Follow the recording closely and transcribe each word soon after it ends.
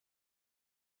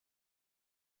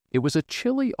It was a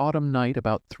chilly autumn night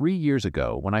about 3 years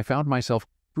ago when I found myself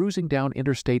cruising down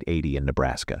Interstate 80 in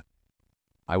Nebraska.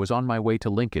 I was on my way to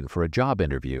Lincoln for a job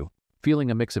interview,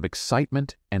 feeling a mix of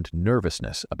excitement and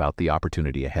nervousness about the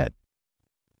opportunity ahead.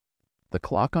 The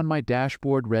clock on my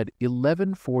dashboard read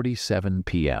 11:47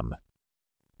 p.m.,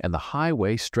 and the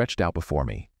highway stretched out before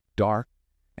me, dark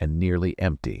and nearly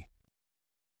empty.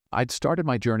 I'd started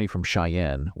my journey from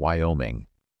Cheyenne, Wyoming,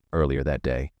 earlier that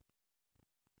day,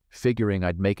 figuring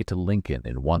I'd make it to Lincoln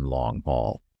in one long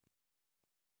haul.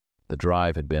 The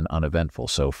drive had been uneventful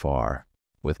so far,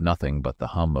 with nothing but the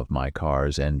hum of my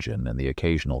car's engine and the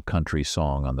occasional country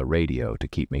song on the radio to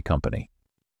keep me company.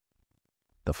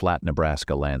 The flat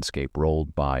Nebraska landscape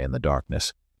rolled by in the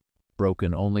darkness,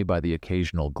 broken only by the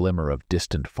occasional glimmer of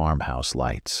distant farmhouse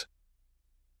lights.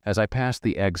 As I passed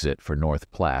the exit for North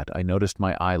Platte, I noticed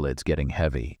my eyelids getting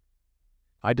heavy.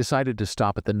 I decided to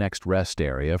stop at the next rest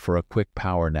area for a quick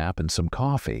power nap and some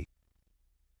coffee.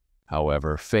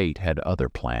 However, fate had other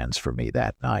plans for me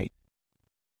that night.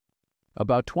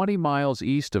 About 20 miles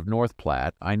east of North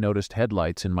Platte, I noticed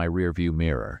headlights in my rearview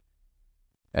mirror.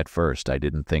 At first, I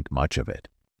didn't think much of it.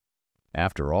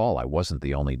 After all, I wasn't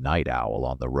the only night owl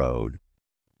on the road.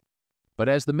 But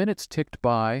as the minutes ticked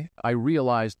by, I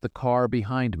realized the car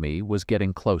behind me was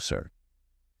getting closer.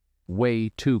 Way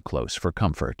too close for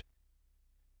comfort.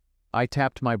 I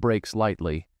tapped my brakes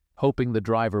lightly, hoping the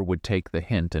driver would take the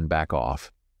hint and back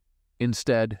off.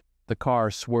 Instead, the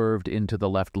car swerved into the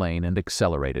left lane and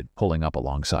accelerated, pulling up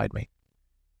alongside me.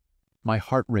 My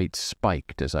heart rate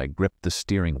spiked as I gripped the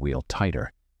steering wheel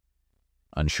tighter,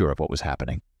 unsure of what was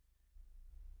happening.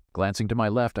 Glancing to my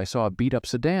left, I saw a beat-up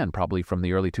sedan, probably from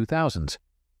the early 2000s.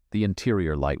 The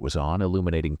interior light was on,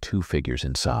 illuminating two figures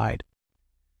inside.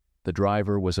 The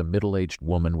driver was a middle-aged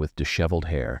woman with disheveled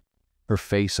hair, her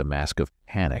face a mask of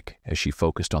panic as she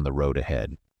focused on the road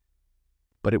ahead.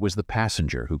 But it was the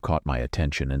passenger who caught my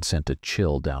attention and sent a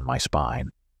chill down my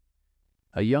spine.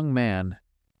 A young man,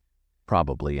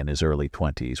 probably in his early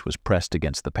 20s, was pressed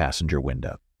against the passenger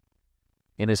window.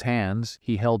 In his hands,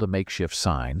 he held a makeshift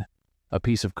sign, a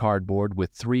piece of cardboard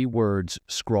with 3 words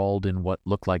scrawled in what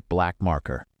looked like black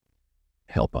marker.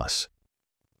 "Help us."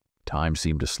 Time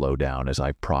seemed to slow down as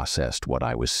I processed what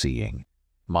I was seeing.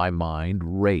 My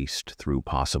mind raced through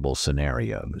possible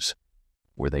scenarios.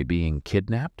 Were they being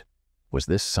kidnapped? Was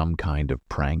this some kind of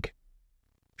prank?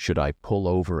 Should I pull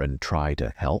over and try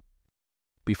to help?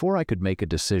 Before I could make a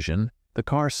decision, the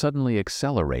car suddenly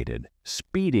accelerated,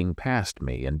 speeding past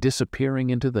me and disappearing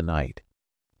into the night.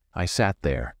 I sat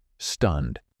there,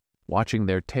 stunned, watching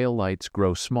their taillights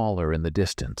grow smaller in the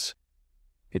distance.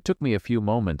 It took me a few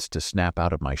moments to snap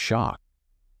out of my shock.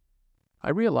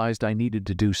 I realized I needed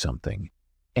to do something,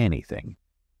 anything.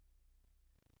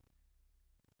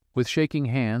 With shaking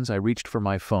hands, I reached for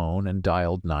my phone and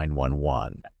dialed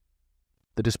 911.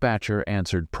 The dispatcher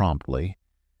answered promptly,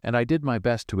 and I did my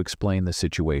best to explain the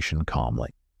situation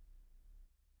calmly.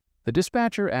 The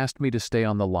dispatcher asked me to stay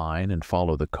on the line and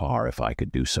follow the car if I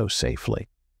could do so safely.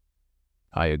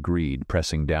 I agreed,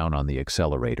 pressing down on the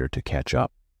accelerator to catch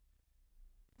up.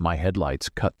 My headlights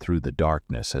cut through the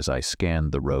darkness as I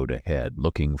scanned the road ahead,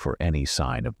 looking for any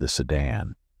sign of the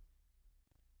sedan.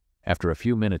 After a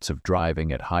few minutes of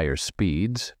driving at higher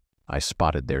speeds, I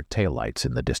spotted their taillights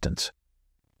in the distance.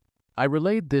 I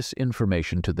relayed this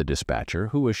information to the dispatcher,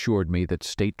 who assured me that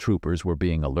state troopers were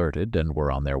being alerted and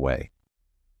were on their way.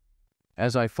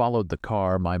 As I followed the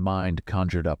car, my mind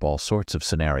conjured up all sorts of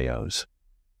scenarios.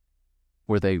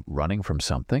 Were they running from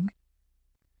something?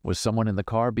 Was someone in the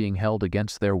car being held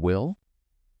against their will?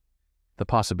 The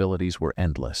possibilities were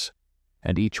endless,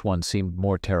 and each one seemed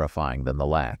more terrifying than the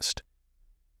last.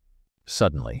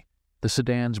 Suddenly, the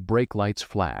sedan's brake lights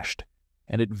flashed,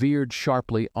 and it veered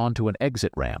sharply onto an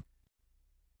exit ramp.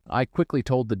 I quickly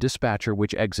told the dispatcher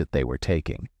which exit they were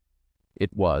taking.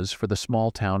 It was for the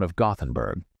small town of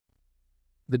Gothenburg.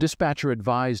 The dispatcher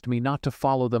advised me not to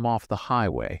follow them off the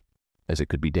highway, as it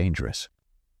could be dangerous.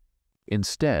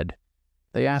 Instead,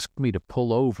 they asked me to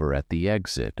pull over at the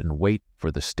exit and wait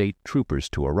for the state troopers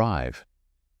to arrive.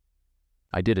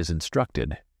 I did as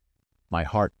instructed, my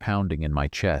heart pounding in my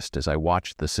chest as I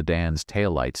watched the sedan's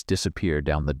taillights disappear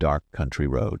down the dark country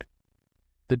road.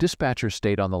 The dispatcher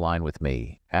stayed on the line with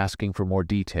me, asking for more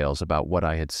details about what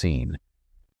I had seen.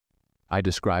 I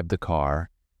described the car,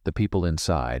 the people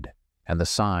inside, and the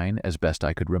sign as best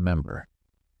I could remember.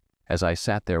 As I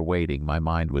sat there waiting, my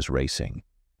mind was racing.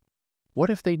 What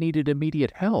if they needed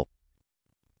immediate help?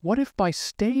 What if by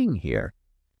staying here,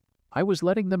 I was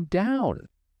letting them down?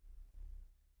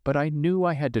 But I knew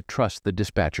I had to trust the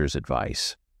dispatcher's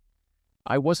advice.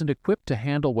 I wasn't equipped to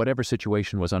handle whatever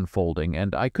situation was unfolding,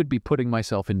 and I could be putting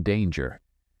myself in danger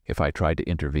if I tried to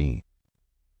intervene.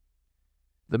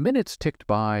 The minutes ticked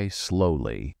by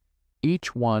slowly,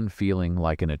 each one feeling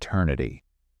like an eternity.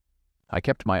 I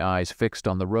kept my eyes fixed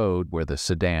on the road where the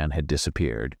sedan had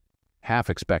disappeared, half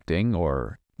expecting,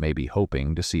 or maybe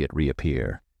hoping, to see it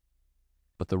reappear.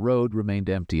 But the road remained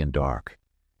empty and dark.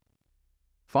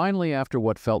 Finally, after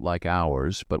what felt like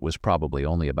hours, but was probably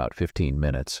only about 15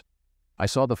 minutes, I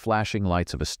saw the flashing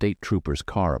lights of a state trooper's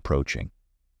car approaching.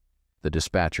 The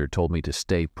dispatcher told me to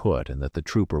stay put and that the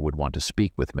trooper would want to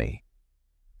speak with me.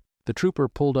 The trooper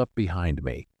pulled up behind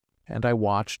me, and I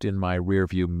watched in my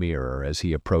rearview mirror as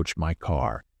he approached my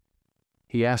car.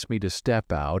 He asked me to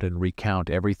step out and recount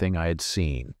everything I had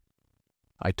seen.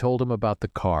 I told him about the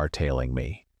car tailing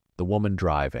me, the woman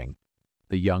driving,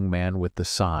 the young man with the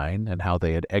sign, and how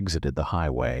they had exited the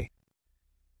highway.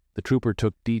 The trooper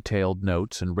took detailed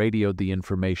notes and radioed the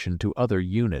information to other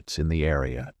units in the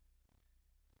area.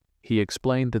 He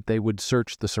explained that they would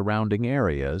search the surrounding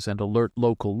areas and alert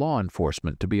local law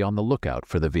enforcement to be on the lookout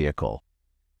for the vehicle.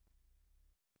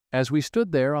 As we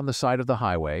stood there on the side of the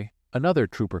highway, another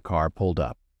trooper car pulled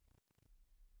up.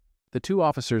 The two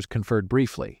officers conferred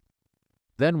briefly.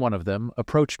 Then one of them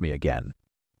approached me again.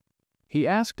 He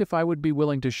asked if I would be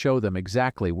willing to show them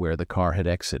exactly where the car had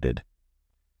exited.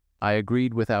 I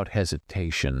agreed without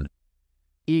hesitation,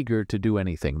 eager to do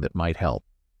anything that might help.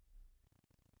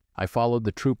 I followed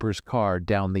the trooper's car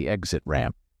down the exit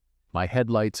ramp, my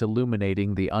headlights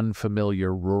illuminating the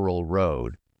unfamiliar rural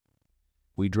road.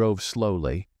 We drove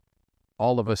slowly,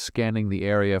 all of us scanning the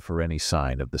area for any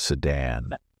sign of the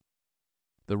sedan.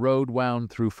 The road wound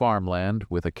through farmland,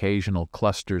 with occasional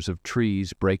clusters of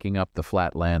trees breaking up the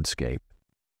flat landscape.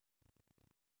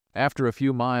 After a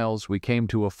few miles, we came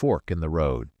to a fork in the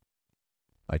road.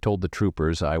 I told the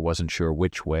troopers I wasn't sure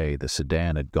which way the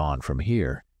sedan had gone from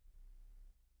here.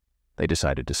 They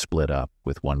decided to split up,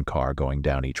 with one car going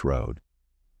down each road.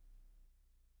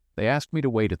 They asked me to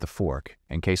wait at the fork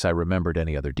in case I remembered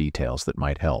any other details that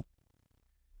might help.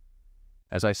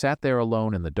 As I sat there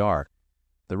alone in the dark,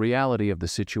 the reality of the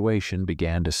situation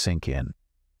began to sink in.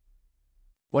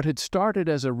 What had started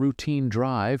as a routine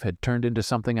drive had turned into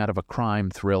something out of a crime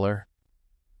thriller.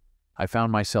 I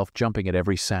found myself jumping at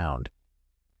every sound,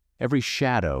 every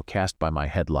shadow cast by my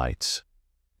headlights.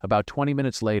 About 20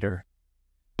 minutes later,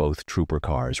 both trooper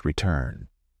cars returned.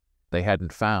 They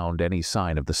hadn't found any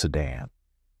sign of the sedan.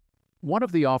 One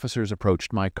of the officers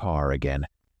approached my car again,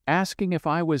 asking if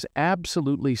I was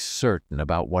absolutely certain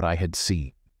about what I had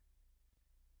seen.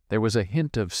 There was a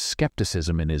hint of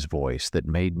skepticism in his voice that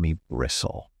made me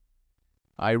bristle.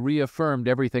 I reaffirmed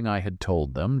everything I had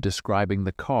told them, describing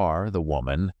the car, the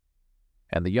woman,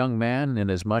 and the young man in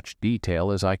as much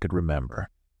detail as I could remember.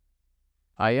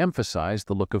 I emphasized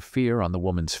the look of fear on the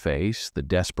woman's face, the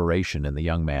desperation in the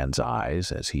young man's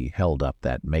eyes as he held up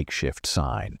that makeshift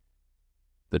sign.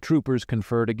 The troopers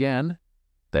conferred again,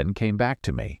 then came back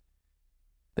to me.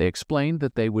 They explained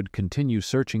that they would continue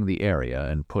searching the area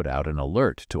and put out an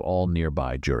alert to all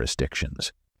nearby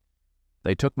jurisdictions.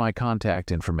 They took my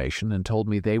contact information and told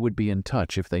me they would be in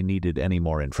touch if they needed any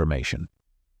more information.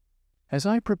 As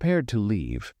I prepared to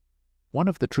leave, one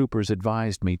of the troopers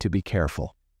advised me to be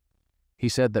careful. He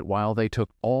said that while they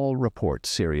took all reports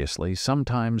seriously,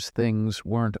 sometimes things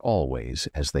weren't always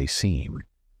as they seemed.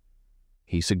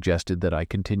 He suggested that I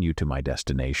continue to my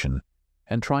destination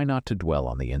and try not to dwell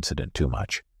on the incident too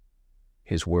much.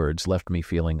 His words left me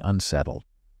feeling unsettled.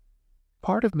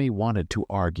 Part of me wanted to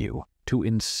argue, to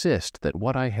insist that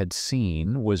what I had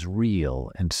seen was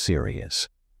real and serious.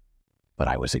 But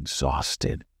I was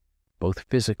exhausted, both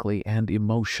physically and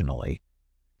emotionally,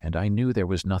 and I knew there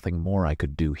was nothing more I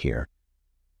could do here.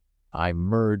 I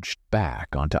merged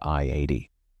back onto I-80,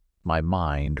 my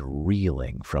mind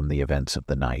reeling from the events of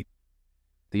the night.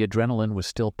 The adrenaline was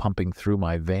still pumping through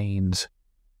my veins,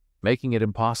 making it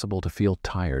impossible to feel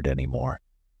tired anymore.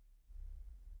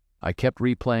 I kept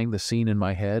replaying the scene in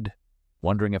my head,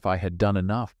 wondering if I had done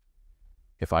enough,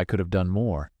 if I could have done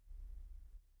more.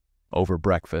 Over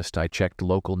breakfast, I checked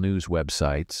local news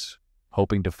websites,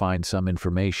 hoping to find some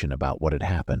information about what had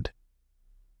happened.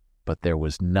 But there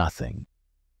was nothing.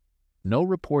 No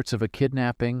reports of a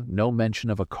kidnapping, no mention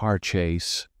of a car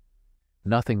chase,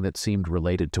 nothing that seemed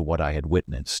related to what I had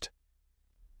witnessed.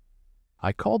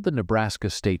 I called the Nebraska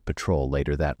State Patrol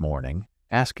later that morning,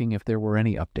 asking if there were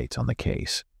any updates on the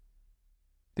case.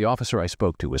 The officer I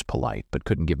spoke to was polite, but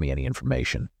couldn't give me any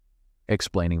information,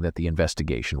 explaining that the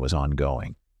investigation was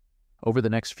ongoing. Over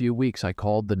the next few weeks, I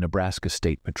called the Nebraska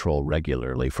State Patrol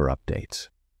regularly for updates.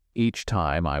 Each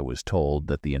time I was told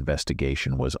that the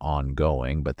investigation was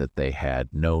ongoing, but that they had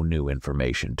no new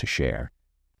information to share.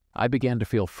 I began to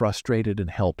feel frustrated and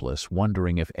helpless,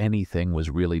 wondering if anything was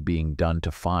really being done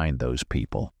to find those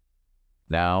people.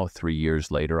 Now, 3 years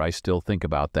later, I still think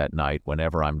about that night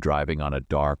whenever I'm driving on a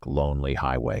dark, lonely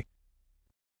highway.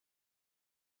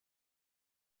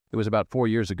 It was about 4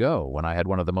 years ago when I had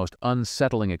one of the most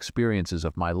unsettling experiences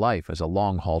of my life as a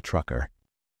long-haul trucker.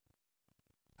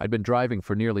 I'd been driving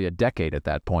for nearly a decade at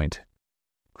that point,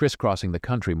 crisscrossing the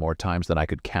country more times than I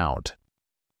could count.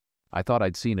 I thought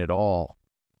I'd seen it all.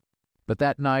 But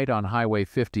that night on Highway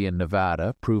 50 in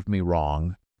Nevada proved me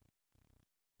wrong.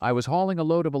 I was hauling a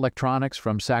load of electronics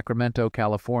from Sacramento,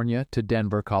 California to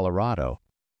Denver, Colorado.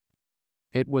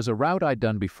 It was a route I'd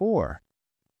done before,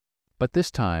 but this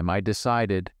time I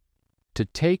decided to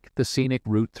take the scenic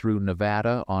route through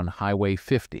Nevada on Highway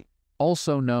 50,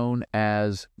 also known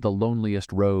as the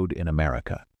loneliest road in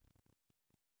America.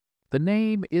 The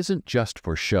name isn't just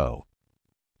for show.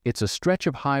 It's a stretch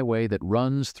of highway that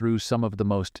runs through some of the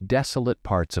most desolate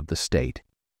parts of the state,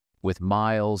 with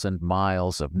miles and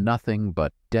miles of nothing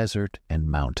but desert and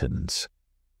mountains.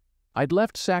 I'd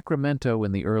left Sacramento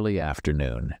in the early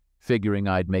afternoon, figuring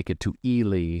I'd make it to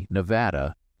Ely,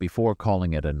 Nevada, before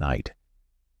calling it a night.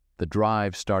 The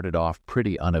drive started off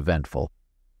pretty uneventful.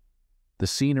 The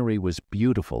scenery was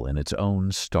beautiful in its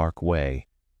own stark way.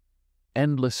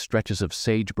 Endless stretches of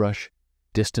sagebrush,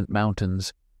 distant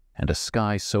mountains, and a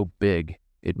sky so big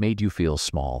it made you feel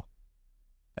small.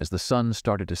 As the sun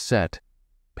started to set,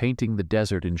 painting the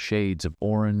desert in shades of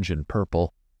orange and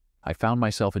purple, I found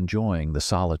myself enjoying the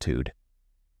solitude.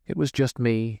 It was just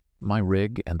me, my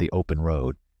rig, and the open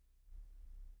road.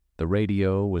 The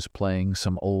radio was playing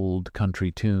some old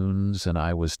country tunes, and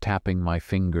I was tapping my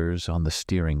fingers on the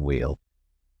steering wheel,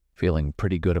 feeling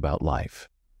pretty good about life.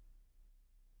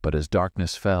 But as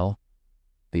darkness fell,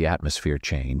 the atmosphere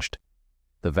changed.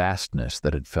 The vastness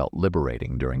that had felt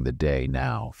liberating during the day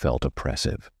now felt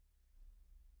oppressive.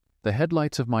 The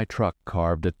headlights of my truck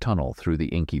carved a tunnel through the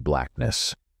inky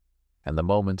blackness, and the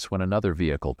moments when another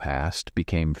vehicle passed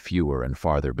became fewer and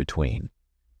farther between.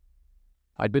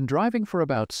 I'd been driving for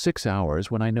about 6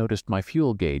 hours when I noticed my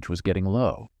fuel gauge was getting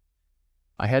low.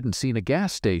 I hadn't seen a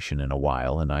gas station in a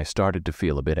while, and I started to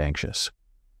feel a bit anxious.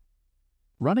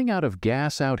 Running out of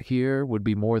gas out here would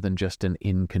be more than just an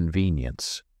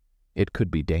inconvenience. It could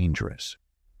be dangerous.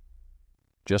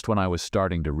 Just when I was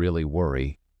starting to really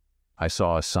worry, I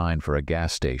saw a sign for a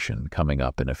gas station coming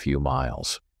up in a few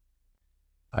miles.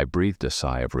 I breathed a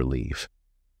sigh of relief,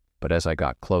 but as I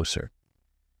got closer,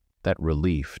 that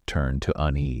relief turned to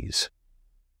unease.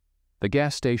 The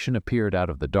gas station appeared out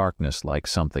of the darkness like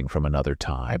something from another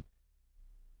time.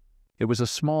 It was a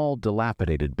small,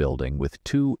 dilapidated building with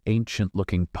 2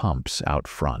 ancient-looking pumps out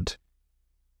front.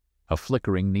 A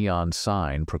flickering neon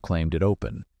sign proclaimed it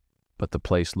open, but the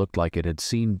place looked like it had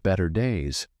seen better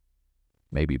days,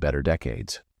 maybe better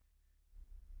decades.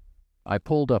 I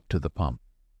pulled up to the pump,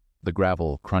 the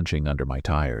gravel crunching under my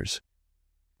tires.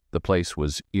 The place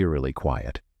was eerily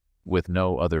quiet, with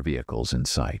no other vehicles in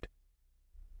sight.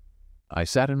 I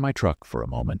sat in my truck for a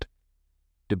moment,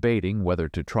 debating whether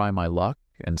to try my luck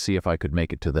and see if I could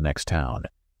make it to the next town.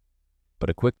 But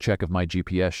a quick check of my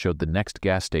GPS showed the next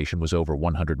gas station was over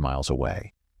 100 miles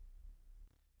away.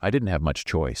 I didn't have much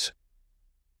choice.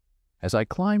 As I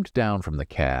climbed down from the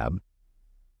cab,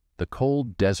 the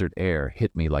cold desert air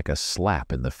hit me like a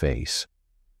slap in the face.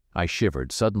 I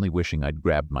shivered, suddenly wishing I'd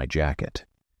grabbed my jacket.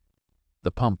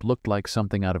 The pump looked like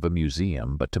something out of a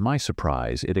museum, but to my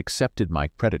surprise, it accepted my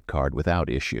credit card without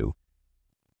issue.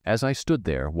 As I stood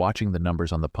there, watching the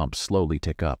numbers on the pump slowly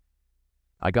tick up,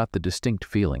 I got the distinct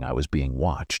feeling I was being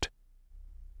watched.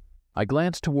 I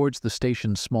glanced towards the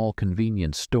station's small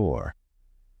convenience store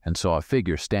and saw a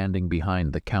figure standing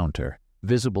behind the counter,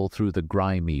 visible through the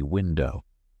grimy window.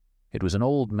 It was an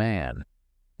old man,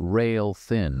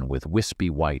 rail-thin with wispy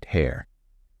white hair.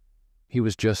 He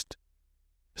was just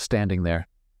standing there,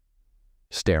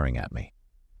 staring at me.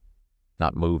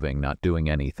 Not moving, not doing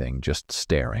anything, just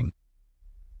staring.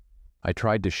 I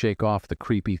tried to shake off the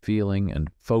creepy feeling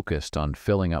and focused on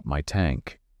filling up my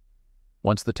tank.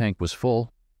 Once the tank was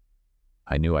full,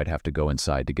 I knew I'd have to go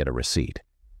inside to get a receipt.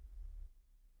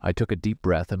 I took a deep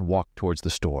breath and walked towards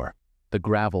the store, the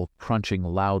gravel crunching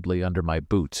loudly under my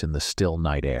boots in the still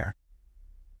night air.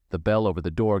 The bell over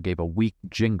the door gave a weak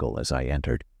jingle as I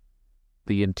entered.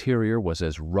 The interior was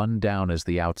as run down as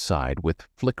the outside, with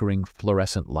flickering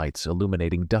fluorescent lights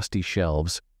illuminating dusty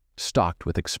shelves stocked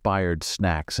with expired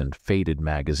snacks and faded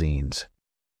magazines.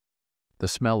 The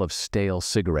smell of stale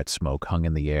cigarette smoke hung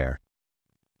in the air.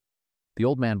 The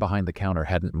old man behind the counter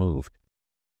hadn't moved.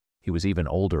 He was even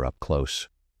older up close,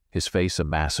 his face a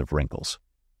mass of wrinkles,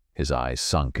 his eyes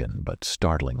sunken but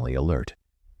startlingly alert.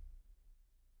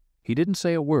 He didn't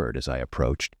say a word as I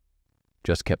approached,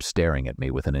 just kept staring at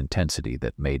me with an intensity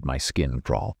that made my skin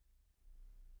crawl.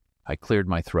 I cleared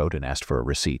my throat and asked for a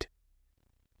receipt.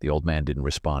 The old man didn't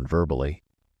respond verbally,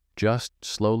 just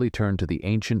slowly turned to the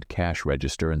ancient cash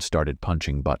register and started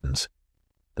punching buttons.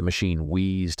 The machine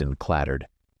wheezed and clattered,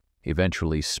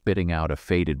 eventually spitting out a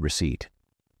faded receipt.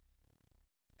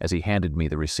 As he handed me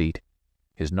the receipt,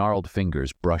 his gnarled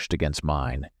fingers brushed against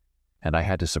mine, and I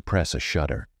had to suppress a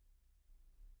shudder.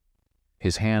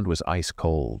 His hand was ice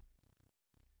cold.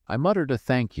 I muttered a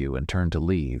thank you and turned to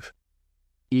leave,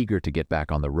 eager to get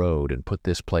back on the road and put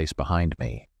this place behind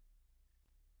me.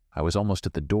 I was almost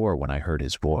at the door when I heard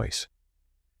his voice.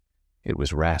 It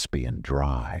was raspy and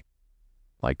dry,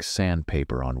 like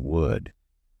sandpaper on wood.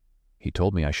 He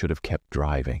told me I should have kept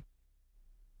driving.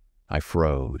 I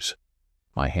froze,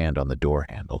 my hand on the door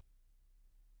handle.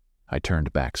 I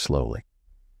turned back slowly,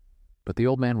 but the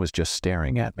old man was just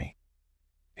staring at me,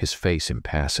 his face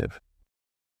impassive.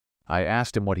 I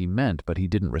asked him what he meant, but he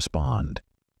didn't respond.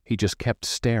 He just kept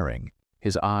staring,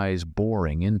 his eyes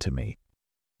boring into me.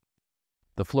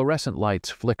 The fluorescent lights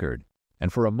flickered,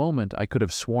 and for a moment I could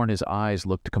have sworn his eyes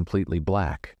looked completely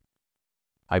black.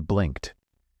 I blinked,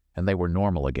 and they were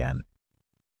normal again.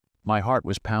 My heart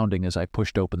was pounding as I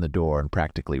pushed open the door and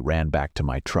practically ran back to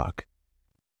my truck.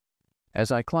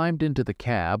 As I climbed into the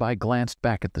cab, I glanced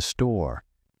back at the store.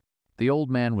 The old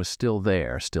man was still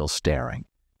there, still staring.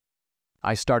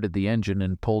 I started the engine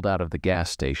and pulled out of the gas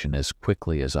station as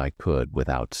quickly as I could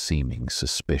without seeming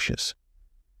suspicious.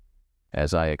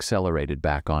 As I accelerated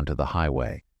back onto the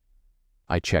highway,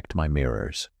 I checked my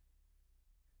mirrors.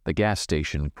 The gas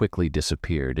station quickly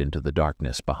disappeared into the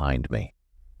darkness behind me.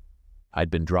 I'd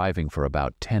been driving for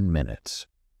about 10 minutes,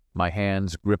 my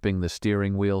hands gripping the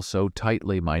steering wheel so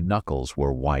tightly my knuckles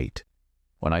were white,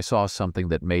 when I saw something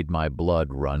that made my blood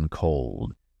run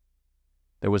cold.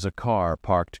 There was a car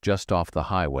parked just off the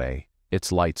highway,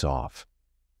 its lights off.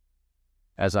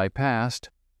 As I passed,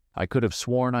 I could have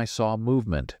sworn I saw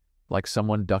movement, like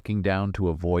someone ducking down to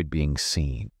avoid being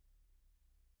seen.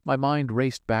 My mind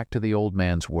raced back to the old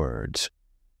man's words.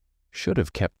 Should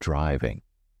have kept driving.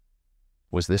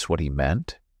 Was this what he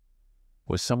meant?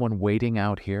 Was someone waiting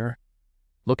out here,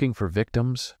 looking for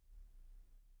victims?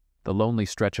 The lonely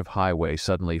stretch of highway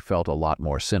suddenly felt a lot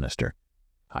more sinister.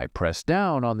 I pressed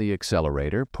down on the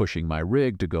accelerator, pushing my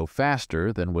rig to go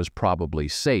faster than was probably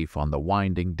safe on the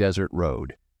winding desert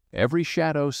road. Every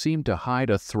shadow seemed to hide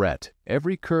a threat,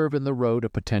 every curve in the road a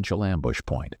potential ambush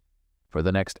point. For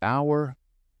the next hour,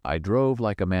 I drove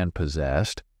like a man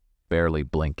possessed, barely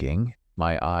blinking,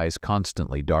 my eyes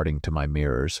constantly darting to my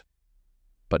mirrors.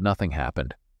 But nothing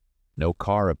happened. No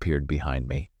car appeared behind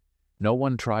me. No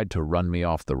one tried to run me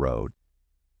off the road.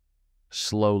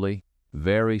 Slowly,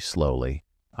 very slowly,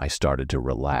 I started to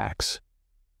relax.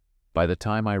 By the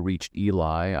time I reached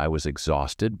Eli, I was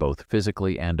exhausted both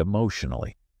physically and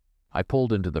emotionally. I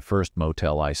pulled into the first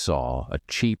motel I saw, a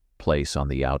cheap place on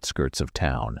the outskirts of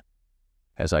town.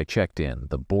 As I checked in,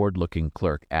 the bored-looking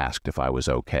clerk asked if I was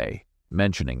okay,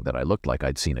 mentioning that I looked like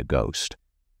I'd seen a ghost.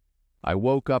 I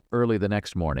woke up early the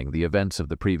next morning, the events of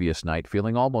the previous night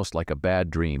feeling almost like a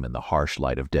bad dream in the harsh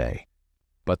light of day.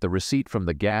 But the receipt from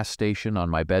the gas station on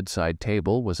my bedside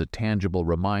table was a tangible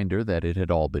reminder that it had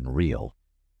all been real.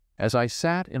 As I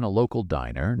sat in a local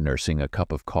diner, nursing a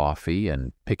cup of coffee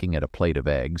and picking at a plate of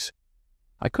eggs,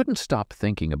 I couldn't stop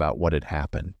thinking about what had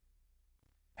happened.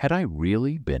 Had I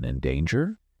really been in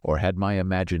danger, or had my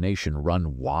imagination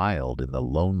run wild in the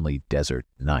lonely desert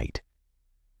night?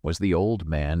 Was the old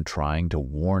man trying to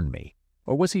warn me,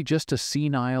 or was he just a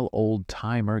senile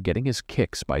old-timer getting his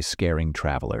kicks by scaring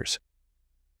travelers?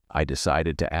 I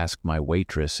decided to ask my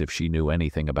waitress if she knew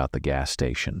anything about the gas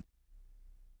station.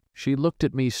 She looked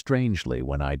at me strangely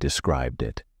when I described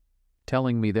it,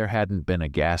 telling me there hadn't been a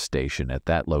gas station at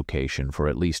that location for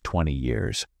at least 20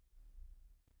 years.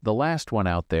 The last one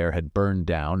out there had burned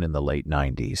down in the late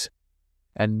 90s,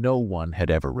 and no one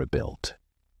had ever rebuilt.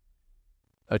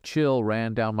 A chill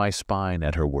ran down my spine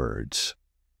at her words.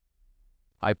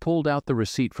 I pulled out the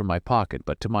receipt from my pocket,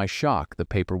 but to my shock, the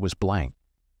paper was blank.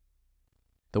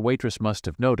 The waitress must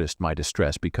have noticed my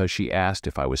distress because she asked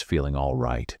if I was feeling all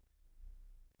right.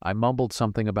 I mumbled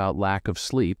something about lack of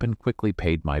sleep and quickly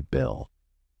paid my bill.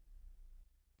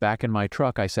 Back in my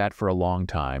truck, I sat for a long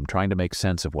time, trying to make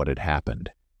sense of what had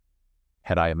happened.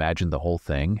 Had I imagined the whole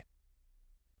thing?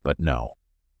 But no.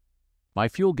 My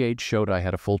fuel gauge showed I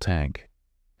had a full tank,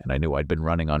 and I knew I'd been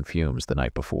running on fumes the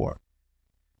night before.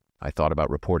 I thought about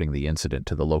reporting the incident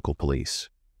to the local police,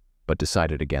 but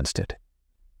decided against it.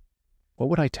 What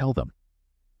would I tell them?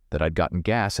 That I'd gotten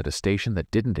gas at a station that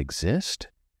didn't exist?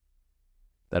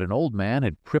 That an old man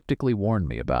had cryptically warned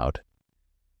me about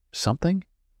something?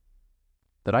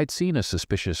 That I'd seen a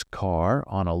suspicious car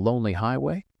on a lonely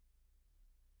highway?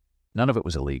 None of it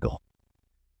was illegal,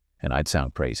 and I'd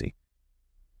sound crazy.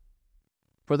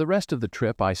 For the rest of the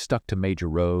trip, I stuck to major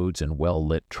roads and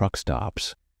well-lit truck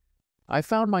stops. I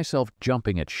found myself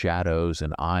jumping at shadows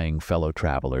and eyeing fellow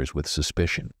travelers with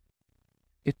suspicion.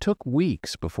 It took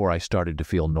weeks before I started to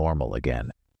feel normal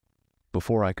again,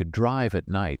 before I could drive at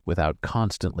night without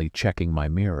constantly checking my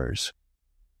mirrors.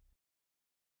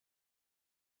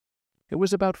 It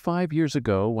was about 5 years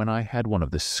ago when I had one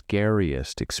of the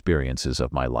scariest experiences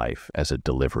of my life as a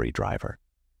delivery driver.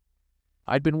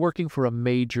 I'd been working for a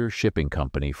major shipping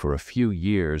company for a few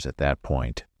years at that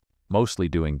point, mostly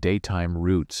doing daytime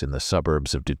routes in the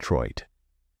suburbs of Detroit.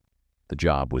 The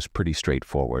job was pretty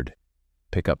straightforward.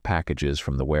 Pick up packages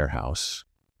from the warehouse,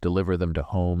 deliver them to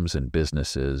homes and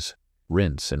businesses,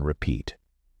 rinse and repeat.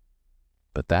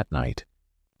 But that night,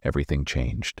 everything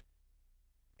changed.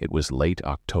 It was late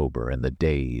October and the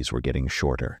days were getting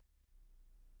shorter.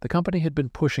 The company had been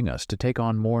pushing us to take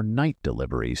on more night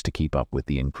deliveries to keep up with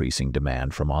the increasing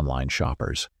demand from online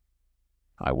shoppers.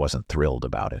 I wasn't thrilled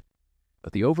about it,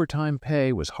 but the overtime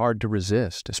pay was hard to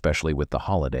resist, especially with the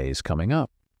holidays coming up.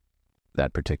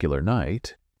 That particular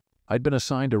night, I'd been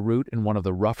assigned a route in one of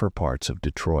the rougher parts of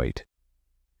Detroit.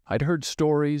 I'd heard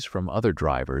stories from other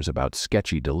drivers about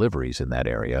sketchy deliveries in that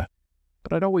area,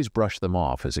 but I'd always brushed them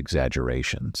off as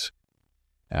exaggerations.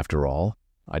 After all,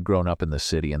 I'd grown up in the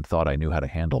city and thought I knew how to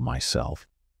handle myself.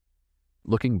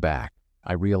 Looking back,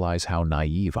 I realize how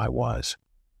naive I was.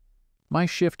 My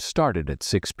shift started at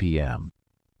 6 p.m.,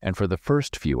 and for the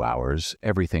first few hours,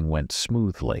 everything went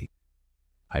smoothly.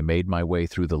 I made my way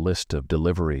through the list of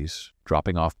deliveries,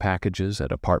 dropping off packages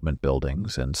at apartment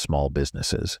buildings and small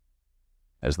businesses.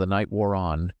 As the night wore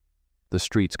on, the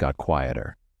streets got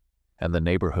quieter, and the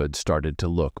neighborhood started to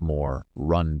look more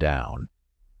run down.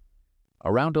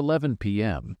 Around 11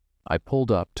 p.m., I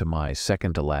pulled up to my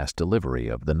second-to-last delivery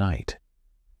of the night.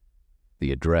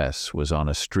 The address was on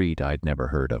a street I'd never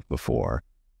heard of before,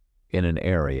 in an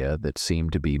area that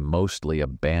seemed to be mostly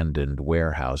abandoned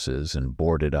warehouses and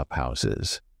boarded-up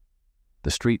houses. The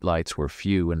streetlights were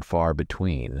few and far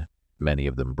between, many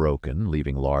of them broken,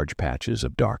 leaving large patches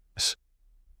of darkness.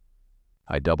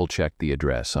 I double-checked the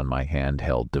address on my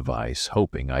handheld device,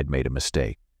 hoping I'd made a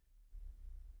mistake.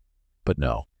 But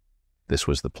no, this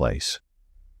was the place.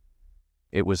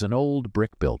 It was an old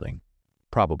brick building,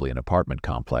 probably an apartment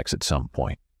complex at some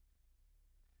point.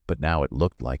 But now it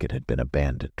looked like it had been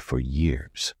abandoned for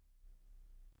years.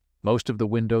 Most of the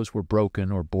windows were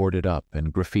broken or boarded up,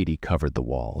 and graffiti covered the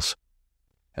walls.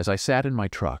 As I sat in my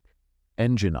truck,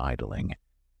 engine idling,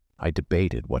 I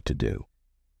debated what to do.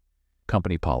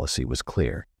 Company policy was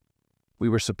clear. We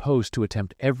were supposed to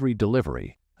attempt every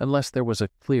delivery unless there was a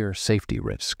clear safety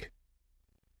risk.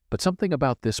 But something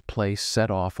about this place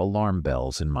set off alarm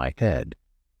bells in my head.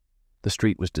 The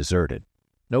street was deserted.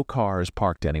 No cars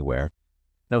parked anywhere.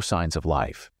 No signs of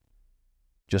life.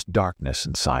 Just darkness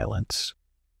and silence.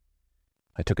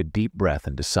 I took a deep breath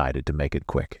and decided to make it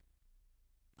quick.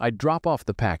 I'd drop off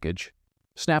the package,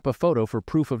 snap a photo for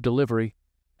proof of delivery,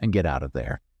 and get out of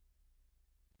there.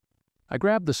 I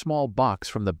grabbed the small box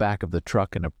from the back of the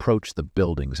truck and approached the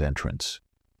building's entrance.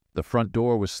 The front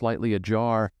door was slightly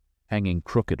ajar, hanging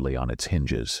crookedly on its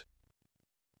hinges.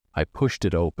 I pushed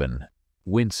it open,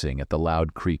 wincing at the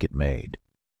loud creak it made.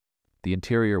 The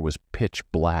interior was pitch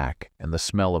black, and the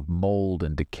smell of mold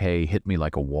and decay hit me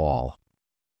like a wall.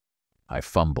 I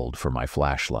fumbled for my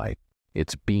flashlight,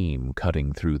 its beam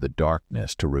cutting through the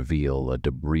darkness to reveal a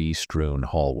debris-strewn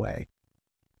hallway.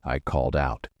 I called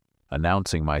out,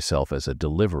 announcing myself as a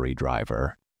delivery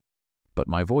driver, but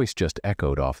my voice just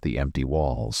echoed off the empty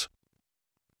walls.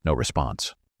 No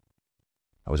response.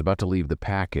 I was about to leave the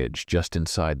package just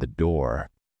inside the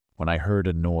door when I heard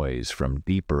a noise from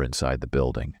deeper inside the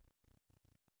building.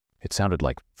 It sounded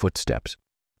like footsteps,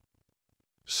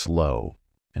 slow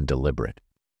and deliberate.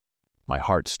 My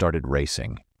heart started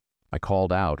racing. I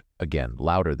called out, again,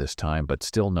 louder this time, but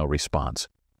still no response.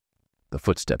 The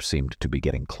footsteps seemed to be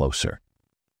getting closer.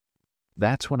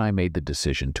 That's when I made the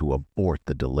decision to abort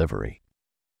the delivery.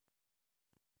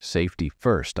 Safety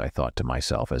first, I thought to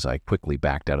myself as I quickly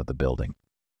backed out of the building.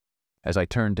 As I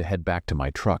turned to head back to my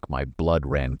truck, my blood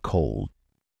ran cold.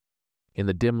 In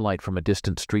the dim light from a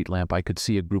distant street lamp, I could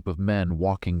see a group of men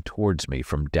walking towards me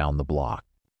from down the block.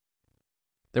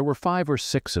 There were 5 or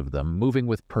 6 of them, moving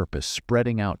with purpose,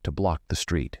 spreading out to block the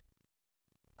street.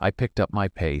 I picked up my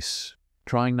pace,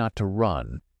 trying not to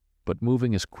run, but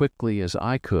moving as quickly as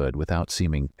I could without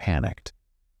seeming panicked.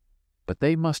 But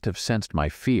they must have sensed my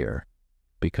fear,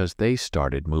 because they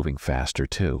started moving faster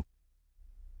too.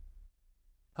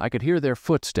 I could hear their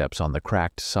footsteps on the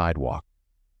cracked sidewalk,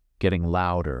 getting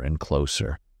louder and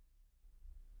closer.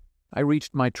 I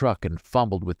reached my truck and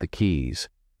fumbled with the keys,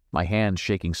 my hands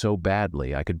shaking so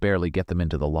badly I could barely get them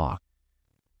into the lock.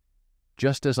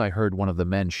 Just as I heard one of the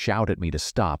men shout at me to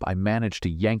stop, I managed to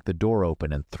yank the door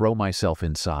open and throw myself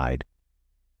inside.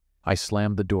 I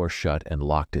slammed the door shut and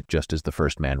locked it just as the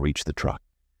first man reached the truck.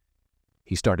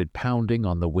 He started pounding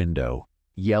on the window,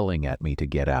 yelling at me to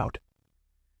get out.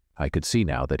 I could see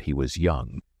now that he was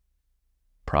young,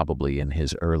 probably in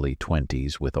his early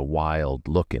 20s, with a wild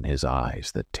look in his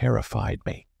eyes that terrified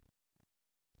me.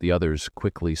 The others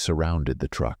quickly surrounded the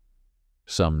truck,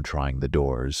 some trying the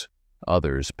doors,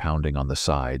 others pounding on the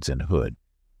sides and hood.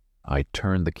 I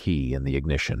turned the key in the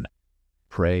ignition,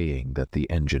 praying that the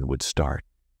engine would start.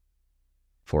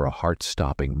 For a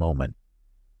heart-stopping moment,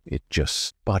 it just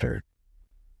sputtered,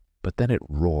 but then it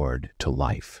roared to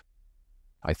life.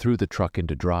 I threw the truck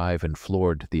into drive and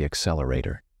floored the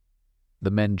accelerator.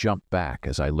 The men jumped back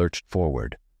as I lurched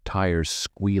forward, tires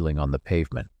squealing on the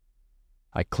pavement.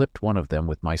 I clipped one of them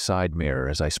with my side mirror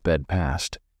as I sped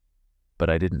past, but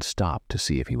I didn't stop to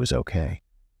see if he was okay.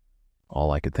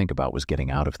 All I could think about was getting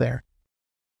out of there.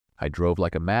 I drove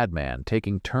like a madman,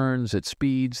 taking turns at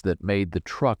speeds that made the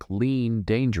truck lean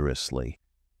dangerously,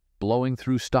 blowing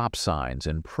through stop signs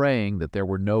and praying that there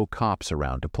were no cops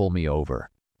around to pull me over.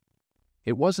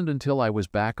 It wasn't until I was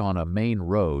back on a main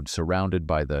road surrounded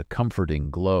by the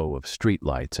comforting glow of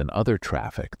streetlights and other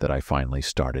traffic that I finally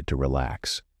started to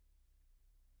relax.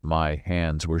 My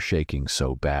hands were shaking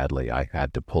so badly I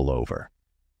had to pull over.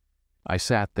 I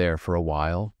sat there for a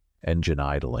while, engine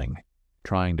idling,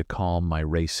 trying to calm my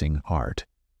racing heart.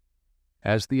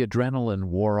 As the adrenaline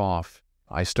wore off,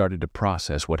 I started to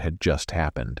process what had just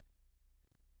happened.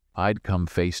 I'd come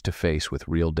face to face with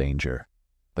real danger,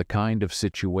 the kind of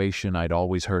situation I'd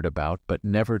always heard about but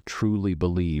never truly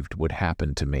believed would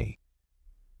happen to me.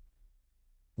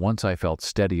 Once I felt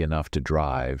steady enough to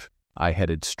drive, I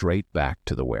headed straight back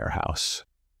to the warehouse.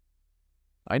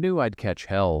 I knew I'd catch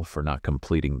hell for not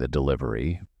completing the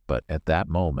delivery, but at that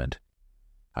moment,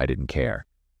 I didn't care.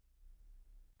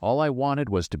 All I wanted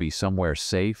was to be somewhere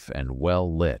safe and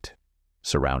well lit,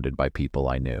 surrounded by people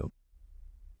I knew.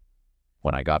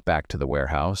 When I got back to the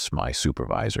warehouse, my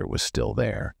supervisor was still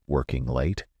there, working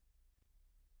late.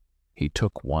 He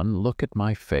took one look at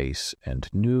my face and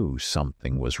knew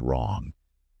something was wrong.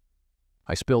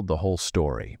 I spilled the whole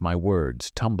story, my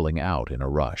words tumbling out in a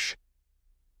rush.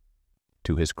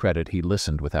 To his credit, he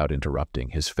listened without interrupting,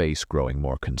 his face growing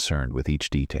more concerned with each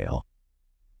detail.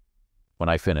 When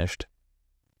I finished,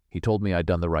 he told me I'd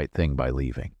done the right thing by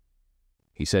leaving.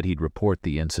 He said he'd report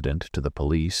the incident to the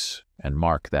police and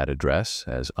mark that address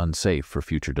as unsafe for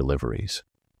future deliveries.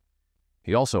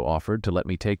 He also offered to let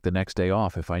me take the next day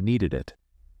off if I needed it,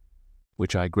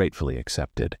 which I gratefully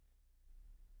accepted.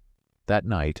 That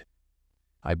night,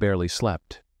 I barely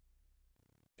slept.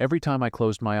 Every time I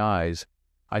closed my eyes,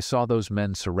 I saw those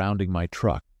men surrounding my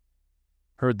truck,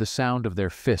 heard the sound of their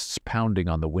fists pounding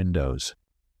on the windows.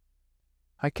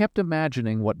 I kept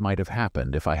imagining what might have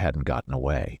happened if I hadn't gotten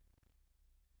away.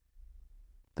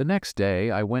 The next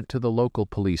day, I went to the local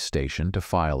police station to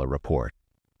file a report.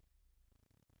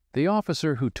 The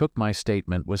officer who took my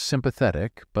statement was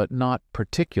sympathetic, but not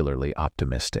particularly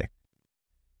optimistic.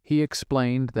 He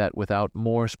explained that without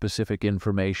more specific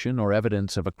information or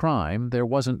evidence of a crime, there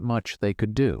wasn't much they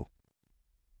could do.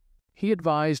 He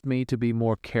advised me to be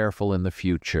more careful in the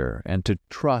future and to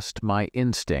trust my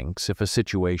instincts if a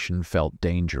situation felt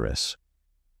dangerous.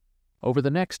 Over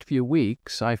the next few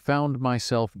weeks, I found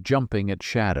myself jumping at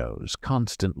shadows,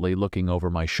 constantly looking over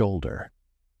my shoulder.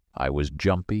 I was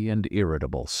jumpy and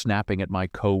irritable, snapping at my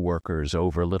co-workers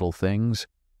over little things.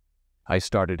 I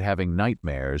started having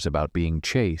nightmares about being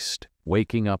chased,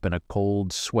 waking up in a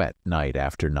cold sweat night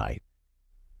after night.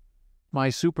 My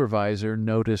supervisor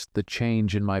noticed the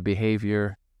change in my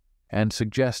behavior and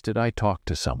suggested I talk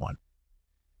to someone.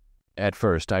 At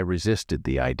first, I resisted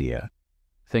the idea,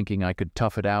 thinking I could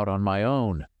tough it out on my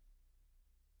own.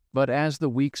 But as the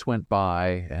weeks went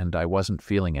by and I wasn't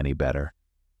feeling any better,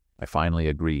 I finally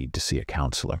agreed to see a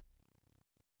counselor.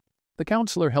 The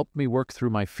counselor helped me work through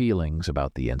my feelings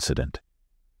about the incident.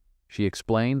 She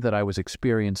explained that I was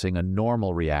experiencing a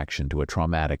normal reaction to a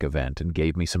traumatic event and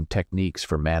gave me some techniques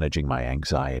for managing my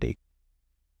anxiety.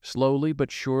 Slowly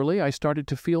but surely, I started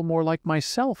to feel more like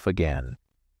myself again.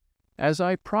 As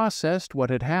I processed what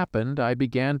had happened, I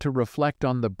began to reflect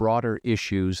on the broader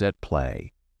issues at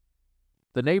play.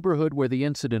 The neighborhood where the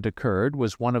incident occurred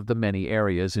was one of the many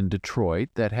areas in Detroit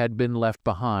that had been left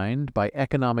behind by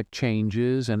economic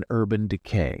changes and urban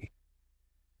decay.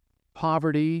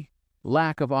 Poverty,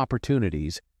 lack of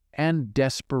opportunities, and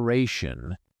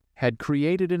desperation had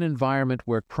created an environment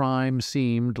where crime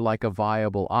seemed like a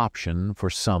viable option for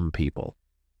some people.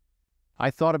 I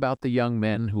thought about the young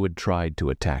men who had tried to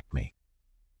attack me.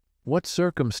 What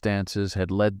circumstances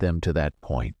had led them to that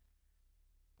point?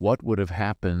 What would have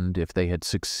happened if they had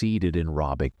succeeded in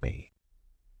robbing me?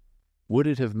 Would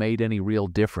it have made any real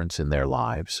difference in their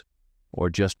lives, or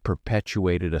just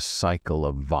perpetuated a cycle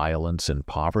of violence and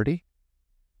poverty?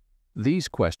 These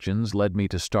questions led me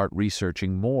to start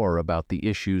researching more about the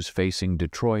issues facing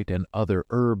Detroit and other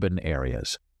urban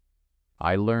areas.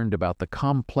 I learned about the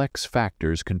complex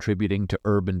factors contributing to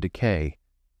urban decay,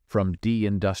 from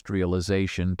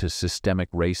deindustrialization to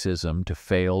systemic racism to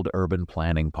failed urban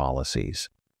planning policies.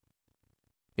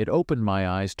 It opened my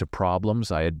eyes to problems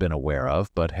I had been aware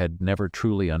of but had never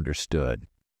truly understood.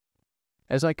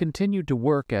 As I continued to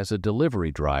work as a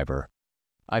delivery driver,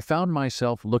 I found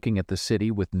myself looking at the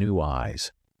city with new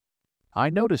eyes. I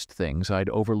noticed things I'd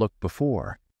overlooked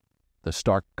before: the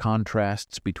stark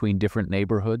contrasts between different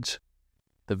neighborhoods,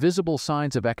 the visible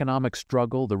signs of economic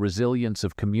struggle, the resilience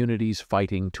of communities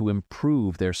fighting to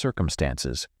improve their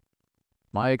circumstances.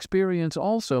 My experience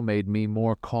also made me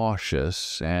more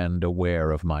cautious and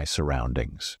aware of my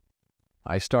surroundings.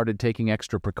 I started taking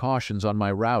extra precautions on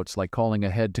my routes, like calling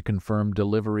ahead to confirm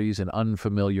deliveries in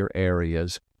unfamiliar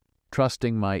areas,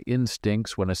 trusting my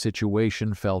instincts when a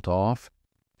situation felt off,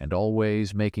 and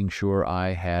always making sure I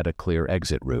had a clear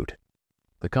exit route.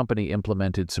 The company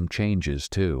implemented some changes,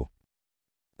 too.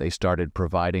 They started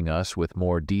providing us with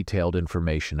more detailed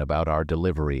information about our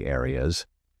delivery areas,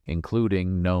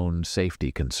 including known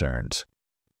safety concerns.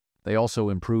 They also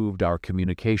improved our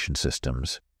communication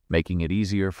systems, making it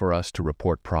easier for us to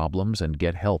report problems and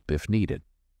get help if needed.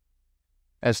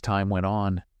 As time went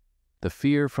on, the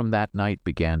fear from that night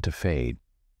began to fade,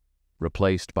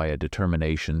 replaced by a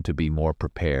determination to be more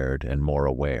prepared and more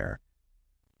aware.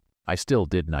 I still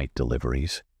did night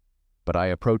deliveries, but I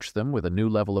approached them with a new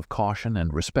level of caution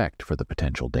and respect for the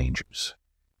potential dangers.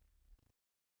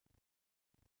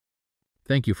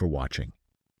 Thank you for watching.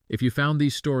 If you found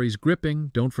these stories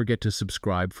gripping, don't forget to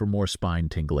subscribe for more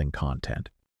spine-tingling content.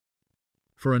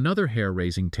 For another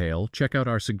hair-raising tale, check out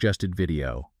our suggested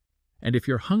video. And if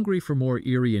you're hungry for more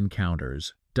eerie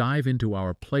encounters, dive into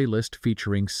our playlist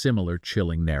featuring similar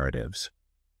chilling narratives.